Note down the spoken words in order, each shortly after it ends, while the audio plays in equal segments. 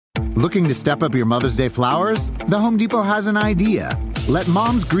Looking to step up your Mother's Day flowers? The Home Depot has an idea. Let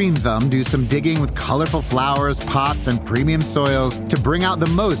Mom's Green Thumb do some digging with colorful flowers, pots, and premium soils to bring out the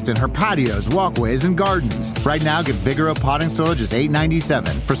most in her patios, walkways, and gardens. Right now, get Vigoro potting soil just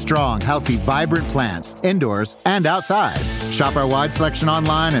 $8.97 for strong, healthy, vibrant plants, indoors and outside. Shop our wide selection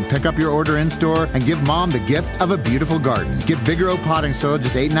online and pick up your order in-store and give Mom the gift of a beautiful garden. Get Vigoro potting soil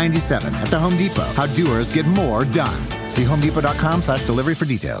just $8.97 at the Home Depot. How doers get more done. See homedepot.com/delivery for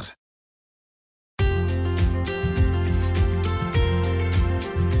details.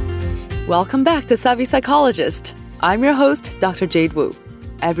 Welcome back to Savvy Psychologist. I'm your host, Dr. Jade Wu.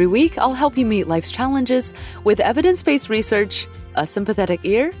 Every week, I'll help you meet life's challenges with evidence-based research, a sympathetic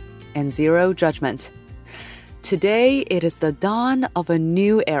ear, and zero judgment. Today, it is the dawn of a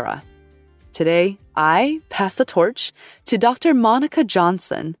new era. Today, I pass the torch to Dr. Monica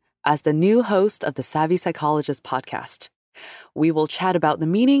Johnson as the new host of the Savvy Psychologist podcast. We will chat about the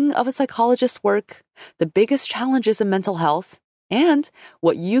meaning of a psychologist's work, the biggest challenges in mental health, and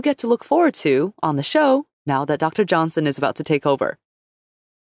what you get to look forward to on the show now that Dr. Johnson is about to take over.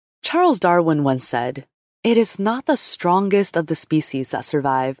 Charles Darwin once said, "It is not the strongest of the species that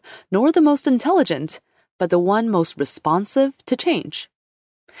survive, nor the most intelligent, but the one most responsive to change."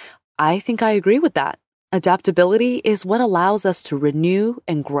 I think I agree with that. Adaptability is what allows us to renew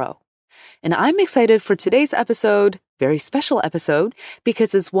and grow. And I'm excited for today's episode, very special episode,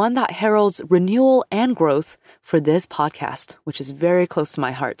 because it's one that heralds renewal and growth for this podcast, which is very close to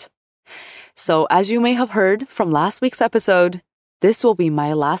my heart. So as you may have heard from last week's episode, this will be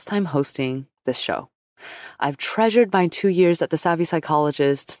my last time hosting this show. I've treasured my 2 years at the Savvy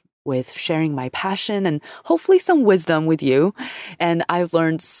Psychologist with sharing my passion and hopefully some wisdom with you. And I've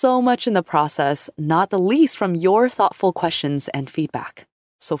learned so much in the process, not the least from your thoughtful questions and feedback.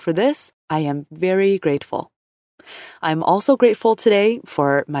 So for this, I am very grateful. I'm also grateful today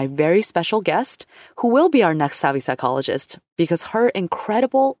for my very special guest, who will be our next Savvy Psychologist, because her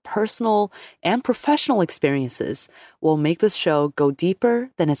incredible personal and professional experiences will make this show go deeper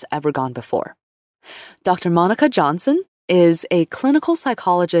than it's ever gone before. Dr. Monica Johnson is a clinical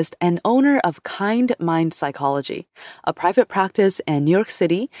psychologist and owner of Kind Mind Psychology, a private practice in New York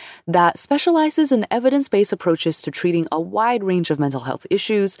City that specializes in evidence-based approaches to treating a wide range of mental health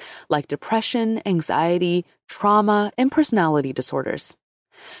issues like depression, anxiety, trauma, and personality disorders.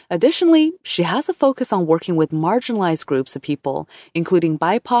 Additionally, she has a focus on working with marginalized groups of people, including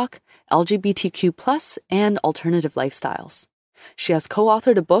BIPOC, LGBTQ+, and alternative lifestyles. She has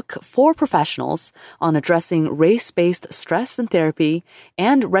co-authored a book for professionals on addressing race-based stress in therapy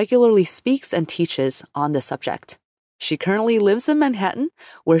and regularly speaks and teaches on this subject. She currently lives in Manhattan,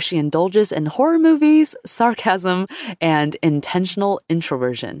 where she indulges in horror movies, sarcasm, and intentional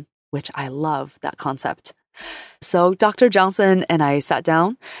introversion, which I love that concept. So Dr. Johnson and I sat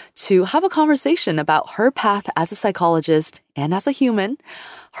down to have a conversation about her path as a psychologist and as a human,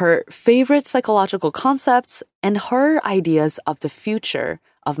 her favorite psychological concepts, and her ideas of the future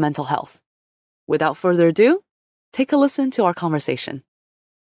of mental health. Without further ado, take a listen to our conversation.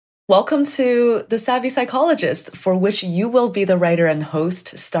 Welcome to The Savvy Psychologist, for which you will be the writer and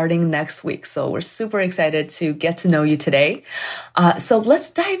host starting next week. So we're super excited to get to know you today. So let's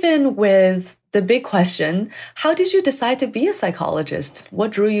dive in with the big question. How did you decide to be a psychologist?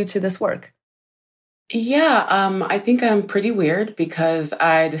 What drew you to this work? Yeah, I think I'm pretty weird because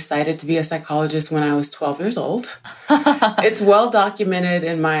I decided to be a psychologist when I was 12 years old. It's well documented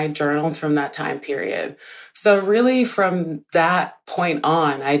in my journals from that time period. So really from that point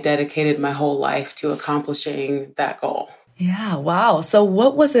on, I dedicated my whole life to accomplishing that goal. Yeah, wow. So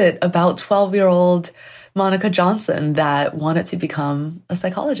what was it about 12-year-old Monica Johnson that wanted to become a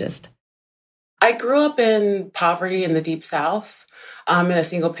psychologist? I grew up in poverty in the Deep South, in a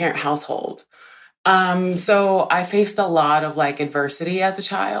single parent household. So I faced a lot of adversity as a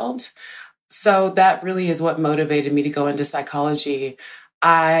child. So that really is what motivated me to go into psychology.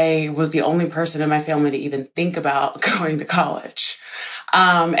 I was the only person in my family to even think about going to college.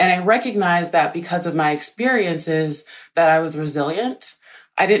 And I recognized that because of my experiences that I was resilient.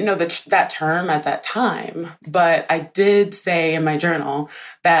 I didn't know that term at that time, but I did say in my journal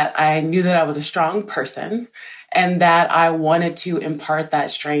that I knew that I was a strong person and that I wanted to impart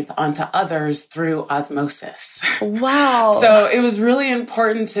that strength onto others through osmosis. Wow. So it was really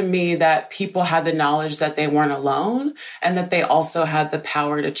important to me that people had the knowledge that they weren't alone and that they also had the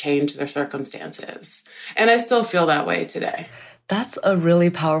power to change their circumstances. And I still feel that way today. That's a really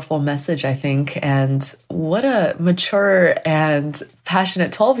powerful message, I think. And what a mature and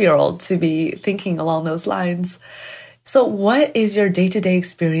passionate 12-year-old to be thinking along those lines. So what is your day-to-day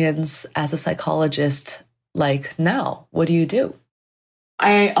experience as a psychologist like now? What do you do?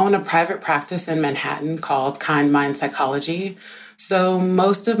 I own a private practice in Manhattan called Kind Mind Psychology. So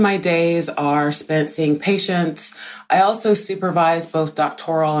most of my days are spent seeing patients. I also supervise both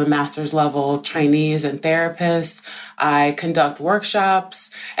doctoral and master's level trainees and therapists. I conduct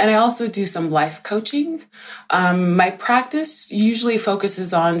workshops, and I also do some life coaching. My practice usually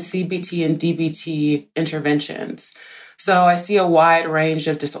focuses on CBT and DBT interventions. So I see a wide range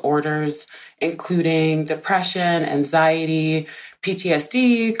of disorders, including depression, anxiety,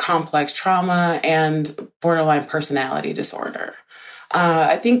 PTSD, complex trauma, and borderline personality disorder.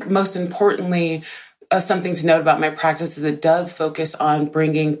 I think most importantly, something to note about my practice is it does focus on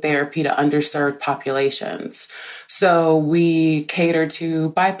bringing therapy to underserved populations. So we cater to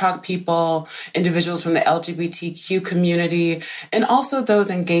BIPOC people, individuals from the LGBTQ community, and also those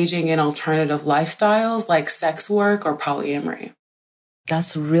engaging in alternative lifestyles like sex work or polyamory.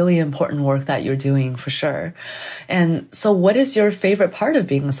 That's really important work that you're doing for sure. And so what is your favorite part of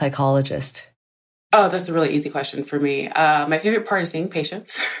being a psychologist? Oh, that's a really easy question for me. My favorite part is seeing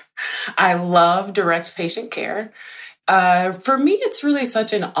patients. I love direct patient care. For me, it's really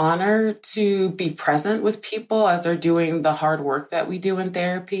such an honor to be present with people as they're doing the hard work that we do in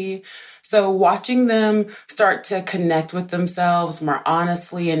therapy. So watching them start to connect with themselves more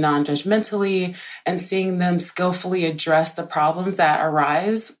honestly and non-judgmentally, and seeing them skillfully address the problems that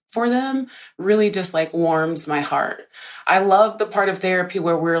arise for them really just like warms my heart. I love the part of therapy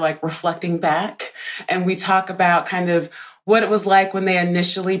where we're like reflecting back and we talk about kind of what it was like when they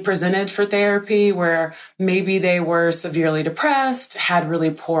initially presented for therapy, where maybe they were severely depressed, had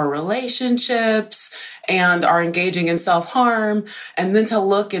really poor relationships, and are engaging in self-harm. And then to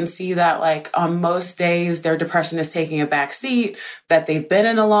look and see that like on most days, their depression is taking a back seat, that they've been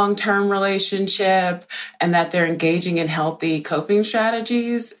in a long-term relationship, and that they're engaging in healthy coping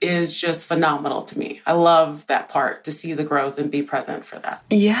strategies is just phenomenal to me. I love that part, to see the growth and be present for that.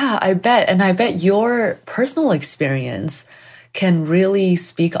 Yeah, I bet. And I bet your personal experience can really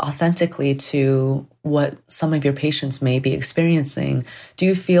speak authentically to what some of your patients may be experiencing. Do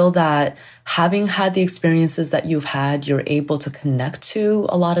you feel that having had the experiences that you've had, you're able to connect to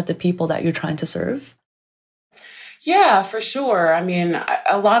a lot of the people that you're trying to serve? Yeah, for sure. I mean,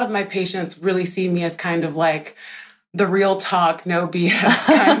 a lot of my patients really see me as kind of like the real talk, no BS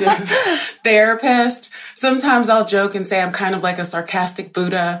kind of therapist. Sometimes I'll joke and say I'm kind of like a sarcastic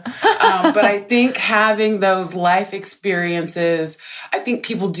Buddha. But I think having those life experiences, I think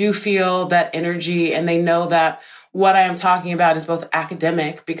people do feel that energy, and they know that what I am talking about is both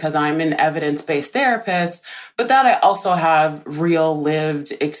academic because I'm an evidence-based therapist, but that I also have real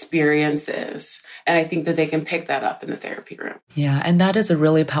lived experiences. And I think that they can pick that up in the therapy room. Yeah. And that is a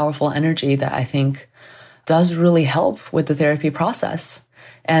really powerful energy that I think does really help with the therapy process.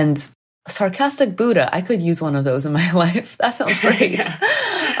 And sarcastic Buddha, I could use one of those in my life. That sounds great.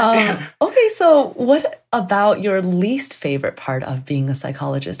 Okay, so what about your least favorite part of being a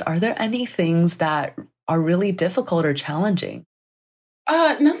psychologist? Are there any things that are really difficult or challenging?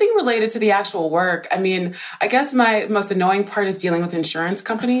 Nothing related to the actual work. I mean, I guess my most annoying part is dealing with insurance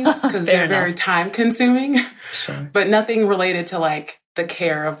companies because they're very time consuming, Sure. But nothing related to like the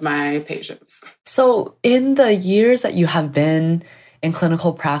care of my patients. So in the years that you have been in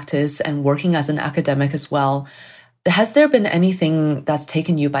clinical practice and working as an academic as well, has there been anything that's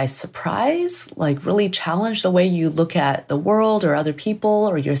taken you by surprise, like really challenged the way you look at the world or other people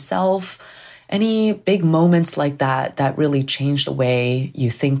or yourself? Any big moments like that that really changed the way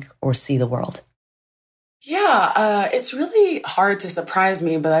you think or see the world? Yeah, it's really hard to surprise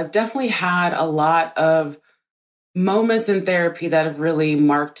me, but I've definitely had a lot of moments in therapy that have really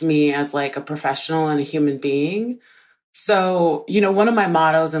marked me as like a professional and a human being. So, one of my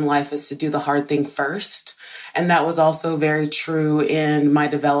mottos in life is to do the hard thing first. And that was also very true in my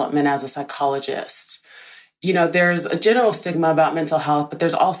development as a psychologist. There's a general stigma about mental health, but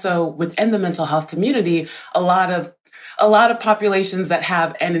there's also within the mental health community, a lot of populations that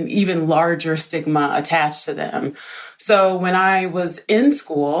have an even larger stigma attached to them. So when I was in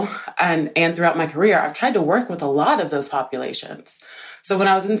school and throughout my career, I've tried to work with a lot of those populations. So when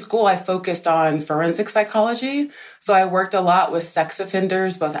I was in school, I focused on forensic psychology. So I worked a lot with sex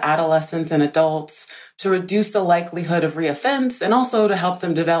offenders, both adolescents and adults, to reduce the likelihood of reoffense and also to help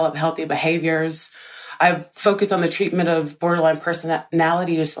them develop healthy behaviors. I've focused on the treatment of borderline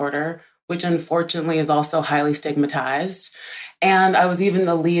personality disorder, which unfortunately is also highly stigmatized. And I was even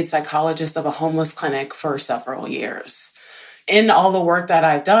the lead psychologist of a homeless clinic for several years. In all the work that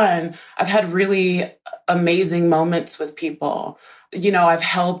I've done, I've had really amazing moments with people. I've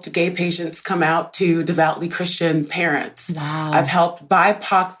helped gay patients come out to devoutly Christian parents. Wow. I've helped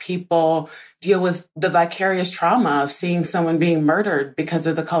BIPOC people deal with the vicarious trauma of seeing someone being murdered because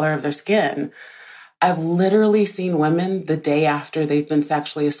of the color of their skin. I've literally seen women the day after they've been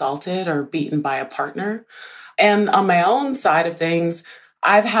sexually assaulted or beaten by a partner. And on my own side of things,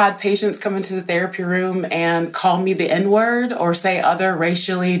 I've had patients come into the therapy room and call me the N-word or say other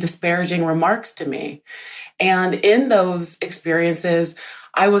racially disparaging remarks to me. And in those experiences,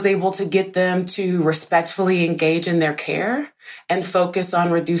 I was able to get them to respectfully engage in their care and focus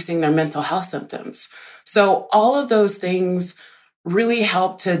on reducing their mental health symptoms. So all of those things really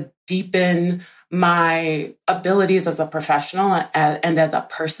help to deepen my abilities as a professional and as a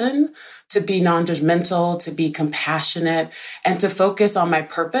person to be non-judgmental, to be compassionate, and to focus on my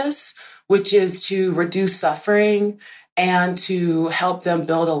purpose, which is to reduce suffering and to help them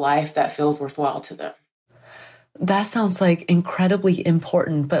build a life that feels worthwhile to them. That sounds like incredibly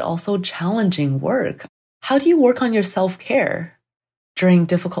important, but also challenging work. How do you work on your self-care during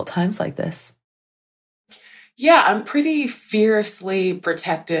difficult times like this? Yeah, I'm pretty fiercely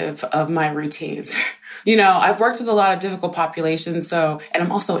protective of my routines. I've worked with a lot of difficult populations, and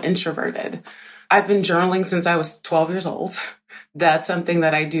I'm also introverted. I've been journaling since I was 12 years old. That's something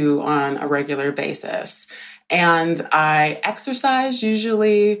that I do on a regular basis. And I exercise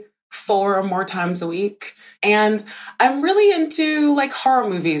usually 4 or more times a week. And I'm really into horror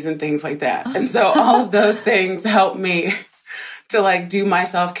movies and things like that. And so all of those things help me to do my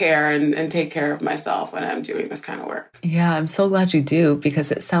self-care and take care of myself when I'm doing this kind of work. Yeah, I'm so glad you do,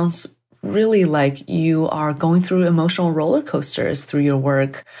 because it sounds really like you are going through emotional roller coasters through your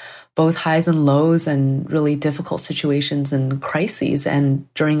work, both highs and lows and really difficult situations and crises. And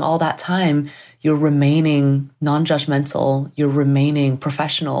during all that time, you're remaining non-judgmental, you're remaining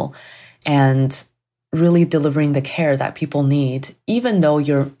professional, and really delivering the care that people need, even though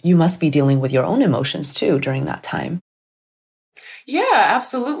you must be dealing with your own emotions too during that time. Yeah,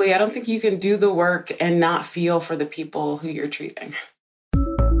 absolutely. I don't think you can do the work and not feel for the people who you're treating.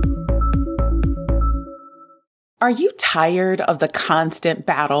 Are you tired of the constant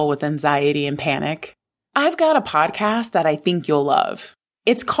battle with anxiety and panic? I've got a podcast that I think you'll love.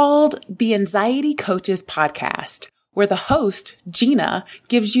 It's called the Anxiety Coaches Podcast, where the host, Gina,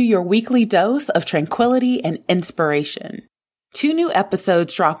 gives you your weekly dose of tranquility and inspiration. 2 new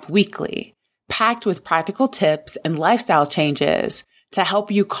episodes drop weekly, packed with practical tips and lifestyle changes to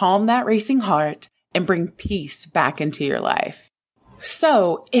help you calm that racing heart and bring peace back into your life.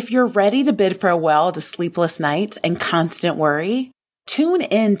 So, if you're ready to bid farewell to sleepless nights and constant worry, tune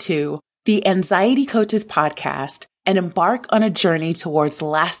into the Anxiety Coaches Podcast and embark on a journey towards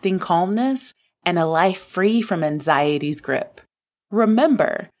lasting calmness and a life free from anxiety's grip.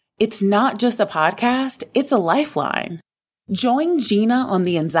 Remember, it's not just a podcast, it's a lifeline. Join Gina on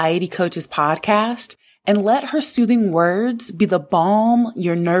the Anxiety Coaches Podcast and let her soothing words be the balm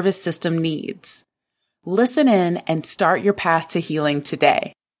your nervous system needs. Listen in and start your path to healing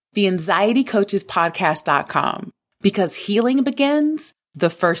today. TheAnxietyCoachesPodcast.com, because healing begins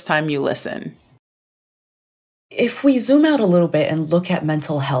the first time you listen. If we zoom out a little bit and look at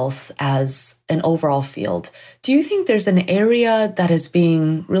mental health as an overall field, do you think there's an area that is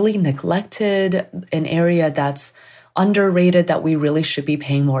being really neglected, an area that's underrated that we really should be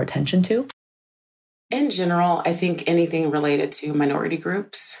paying more attention to? In general, I think anything related to minority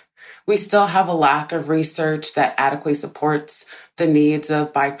groups. We still have a lack of research that adequately supports the needs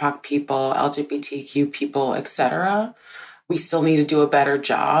of BIPOC people, LGBTQ people, etc. We still need to do a better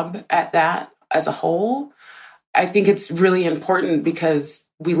job at that as a whole. I think it's really important because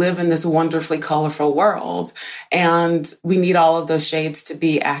we live in this wonderfully colorful world, and we need all of those shades to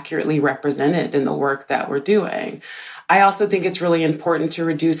be accurately represented in the work that we're doing. I also think it's really important to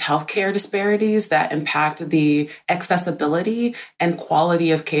reduce healthcare disparities that impact the accessibility and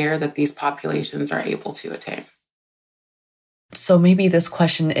quality of care that these populations are able to attain. So maybe this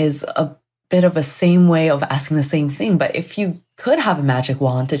question is a bit of a same way of asking the same thing, but if you could have a magic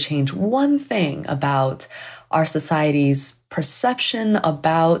wand to change one thing about our society's perception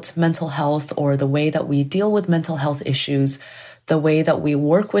about mental health, or the way that we deal with mental health issues, the way that we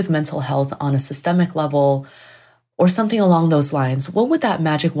work with mental health on a systemic level, or something along those lines, what would that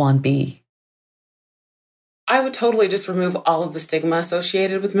magic wand be? I would totally just remove all of the stigma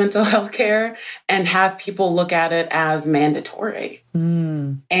associated with mental health care and have people look at it as mandatory.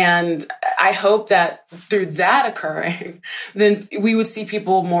 And And I hope that through that occurring, then we would see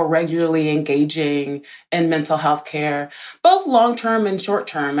people more regularly engaging in mental health care, both long-term and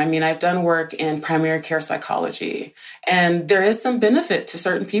short-term. I mean, I've done work in primary care psychology, and there is some benefit to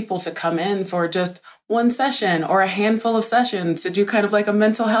certain people to come in for just one session or a handful of sessions to do kind of like a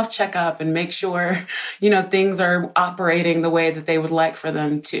mental health checkup and make sure, things are operating the way that they would like for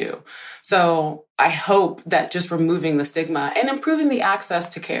them to. So I hope that just removing the stigma and improving the access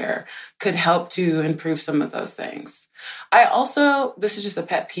to care could help to improve some of those things. This is just a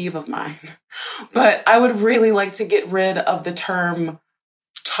pet peeve of mine, but I would really like to get rid of the term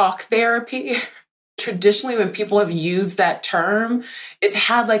talk therapy. Traditionally, when people have used that term, it's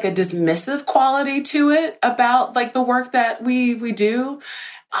had like a dismissive quality to it about like the work that we do.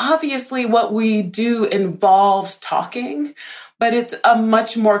 Obviously, what we do involves talking, but it's a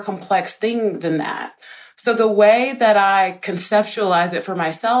much more complex thing than that. So the way that I conceptualize it for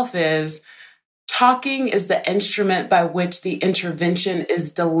myself is talking is the instrument by which the intervention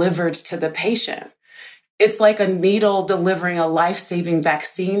is delivered to the patient. It's like a needle delivering a life-saving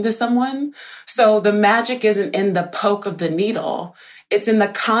vaccine to someone. So the magic isn't in the poke of the needle. It's in the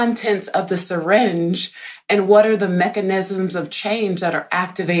contents of the syringe and what are the mechanisms of change that are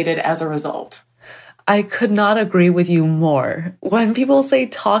activated as a result. I could not agree with you more. When people say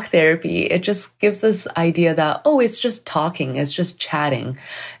talk therapy, it just gives this idea that, it's just talking, it's just chatting.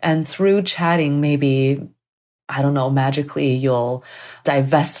 And through chatting, maybe, I don't know, magically you'll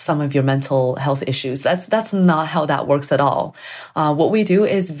divest some of your mental health issues. That's not how that works at all. What we do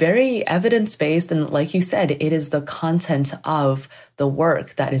is very evidence-based. And like you said, it is the content of the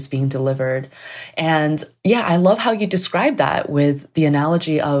work that is being delivered. And yeah, I love how you describe that with the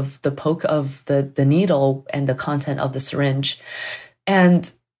analogy of the poke of the needle and the content of the syringe. And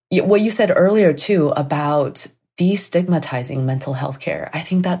what you said earlier too about destigmatizing mental health care, I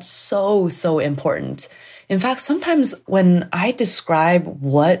think that's so, so important. In fact, sometimes when I describe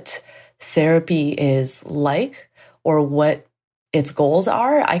what therapy is like or what its goals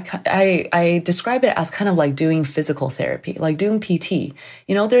are, I describe it as kind of like doing physical therapy, like doing PT.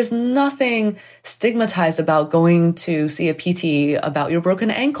 There's nothing stigmatized about going to see a PT about your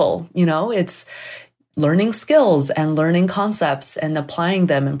broken ankle. It's learning skills and learning concepts and applying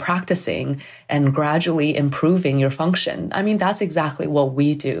them and practicing and gradually improving your function. I mean, that's exactly what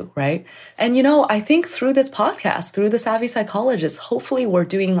we do, right? And, I think through this podcast, through the Savvy Psychologist, hopefully we're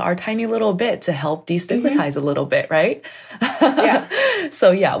doing our tiny little bit to help destigmatize a little bit, right? Yeah.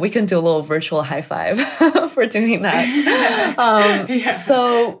 So yeah, we can do a little virtual high five for doing that. Yeah.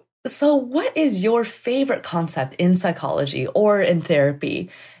 So what is your favorite concept in psychology or in therapy?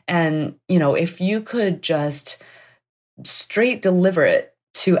 And, if you could just straight deliver it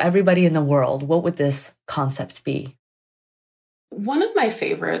to everybody in the world, what would this concept be? One of my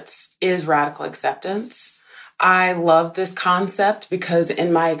favorites is radical acceptance. I love this concept because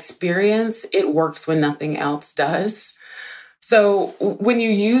in my experience, it works when nothing else does. So when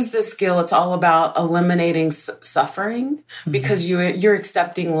you use this skill, it's all about eliminating suffering because you're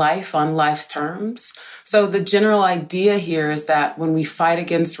accepting life on life's terms. So the general idea here is that when we fight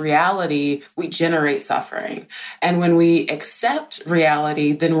against reality, we generate suffering. And when we accept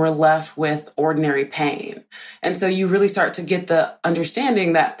reality, then we're left with ordinary pain. And so you really start to get the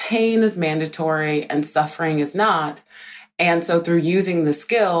understanding that pain is mandatory and suffering is not. And so through using the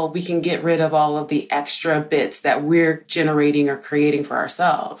skill, we can get rid of all of the extra bits that we're generating or creating for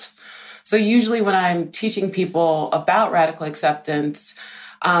ourselves. So usually when I'm teaching people about radical acceptance,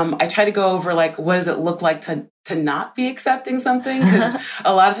 I try to go over like, what does it look like to not be accepting something? Because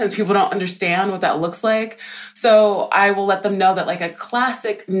a lot of times people don't understand what that looks like. So I will let them know that like a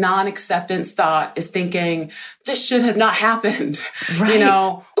classic non-acceptance thought is thinking, this should have not happened.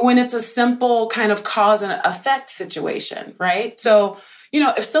 Right. When it's a simple kind of cause and effect situation, right? So,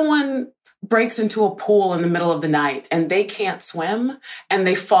 if someone breaks into a pool in the middle of the night and they can't swim and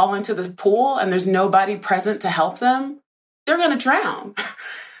they fall into the pool and there's nobody present to help them, they're going to drown.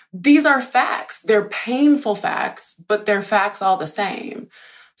 These are facts. They're painful facts, but they're facts all the same.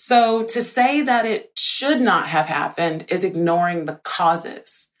 So to say that it should not have happened is ignoring the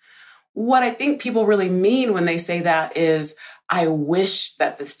causes. What I think people really mean when they say that is, I wish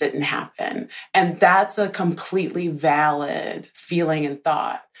that this didn't happen. And that's a completely valid feeling and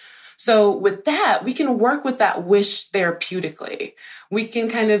thought. So with that, we can work with that wish therapeutically. We can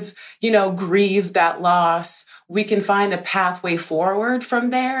kind of, grieve that loss we can find a pathway forward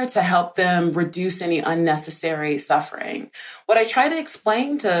from there to help them reduce any unnecessary suffering. What I try to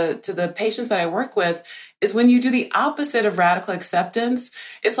explain to the patients that I work with is when you do the opposite of radical acceptance,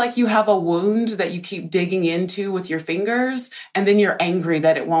 it's like you have a wound that you keep digging into with your fingers, and then you're angry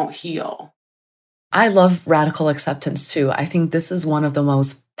that it won't heal. I love radical acceptance too. I think this is one of the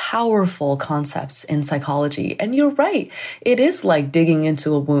most powerful concepts in psychology. And you're right. It is like digging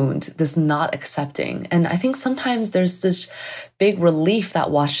into a wound, this not accepting. And I think sometimes there's this big relief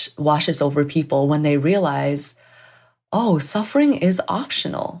that washes over people when they realize, oh, suffering is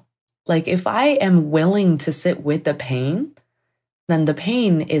optional. Like if I am willing to sit with the pain, then the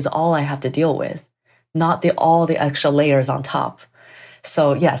pain is all I have to deal with, not all the extra layers on top.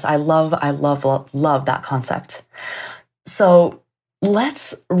 So yes, I love that concept. So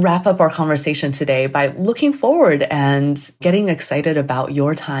let's wrap up our conversation today by looking forward and getting excited about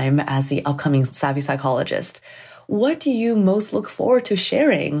your time as the upcoming Savvy Psychologist. What do you most look forward to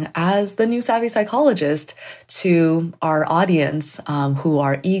sharing as the new Savvy Psychologist to our audience who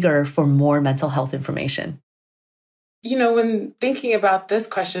are eager for more mental health information? You know, when thinking about this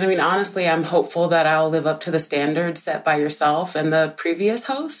question, I mean, honestly, I'm hopeful that I'll live up to the standards set by yourself and the previous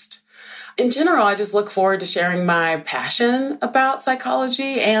host. In general, I just look forward to sharing my passion about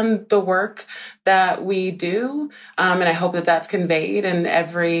psychology and the work that we do. And I hope that that's conveyed in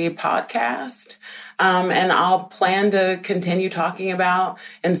every podcast. And I'll plan to continue talking about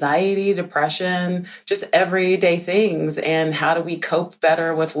anxiety, depression, just everyday things, and how do we cope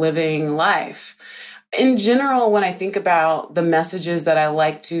better with living life. In general, when I think about the messages that I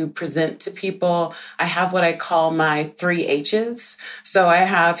like to present to people, I have what I call my 3 H's. So I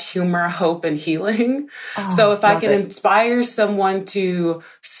have humor, hope, and healing. So if I can inspire someone to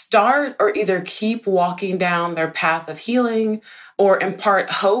start or either keep walking down their path of healing or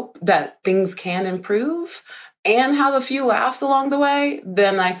impart hope that things can improve and have a few laughs along the way,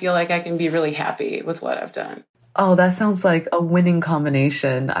 then I feel like I can be really happy with what I've done. Oh, that sounds like a winning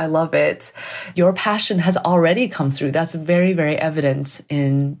combination. I love it. Your passion has already come through. That's very, very evident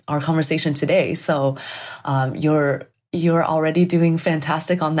in our conversation today. So you're already doing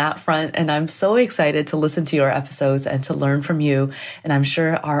fantastic on that front. And I'm so excited to listen to your episodes and to learn from you. And I'm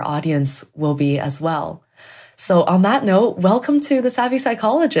sure our audience will be as well. So on that note, welcome to the Savvy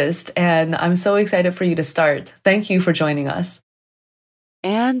Psychologist. And I'm so excited for you to start. Thank you for joining us.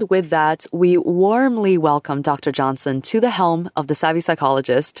 And with that, we warmly welcome Dr. Johnson to the helm of the Savvy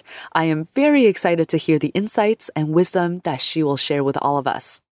Psychologist. I am very excited to hear the insights and wisdom that she will share with all of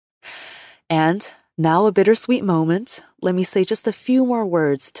us. And now a bittersweet moment. Let me say just a few more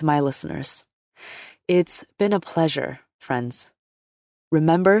words to my listeners. It's been a pleasure, friends.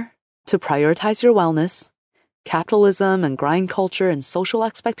 Remember to prioritize your wellness. Capitalism and grind culture and social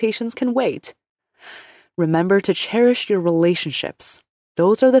expectations can wait. Remember to cherish your relationships.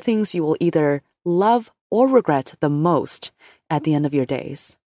 Those are the things you will either love or regret the most at the end of your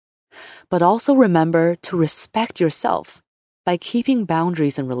days. But also remember to respect yourself by keeping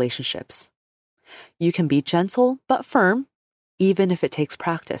boundaries in relationships. You can be gentle but firm, even if it takes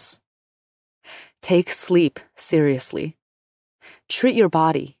practice. Take sleep seriously. Treat your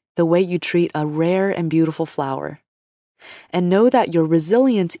body the way you treat a rare and beautiful flower. And know that you're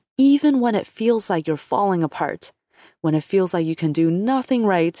resilient even when it feels like you're falling apart, when it feels like you can do nothing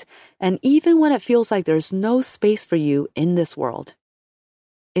right, and even when it feels like there's no space for you in this world.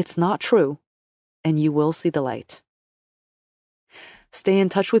 It's not true, and you will see the light. Stay in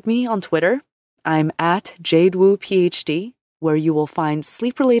touch with me on Twitter. I'm at JadeWooPhD, where you will find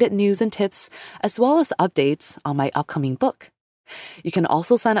sleep-related news and tips, as well as updates on my upcoming book. You can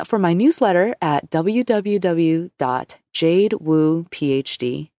also sign up for my newsletter at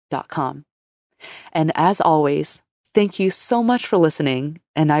www.jadewoophd.com. And as always, thank you so much for listening,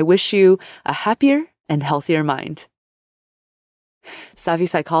 and I wish you a happier and healthier mind. Savvy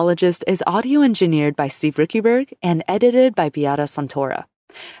Psychologist is audio engineered by Steve Rickyberg and edited by Beata Santora.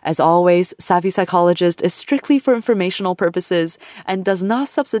 As always, Savvy Psychologist is strictly for informational purposes and does not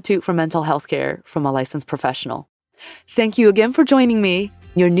substitute for mental health care from a licensed professional. Thank you again for joining me.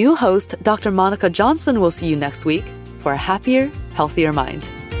 Your new host, Dr. Monica Johnson, will see you next week for a happier, healthier mind.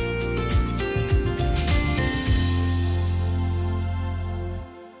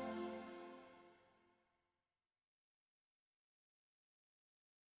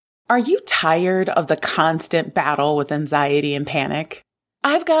 Are you tired of the constant battle with anxiety and panic?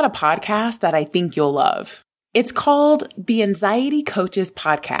 I've got a podcast that I think you'll love. It's called the Anxiety Coaches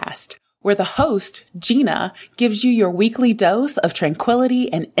Podcast, where the host, Gina, gives you your weekly dose of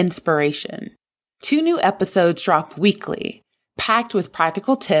tranquility and inspiration. 2 new episodes drop weekly, packed with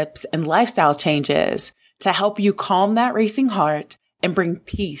practical tips and lifestyle changes to help you calm that racing heart and bring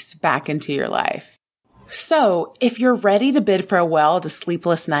peace back into your life. So if you're ready to bid farewell to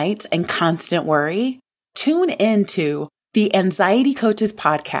sleepless nights and constant worry, tune into the Anxiety Coaches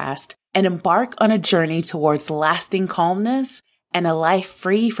podcast and embark on a journey towards lasting calmness and a life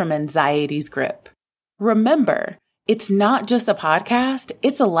free from anxiety's grip. Remember, it's not just a podcast,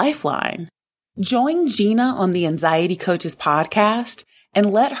 it's a lifeline. Join Gina on the Anxiety Coaches podcast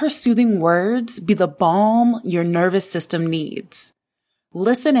and let her soothing words be the balm your nervous system needs.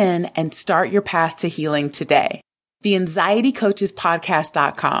 Listen in and start your path to healing today. The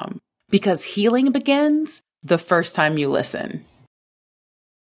AnxietyCoachesPodcast.com, because healing begins the first time you listen.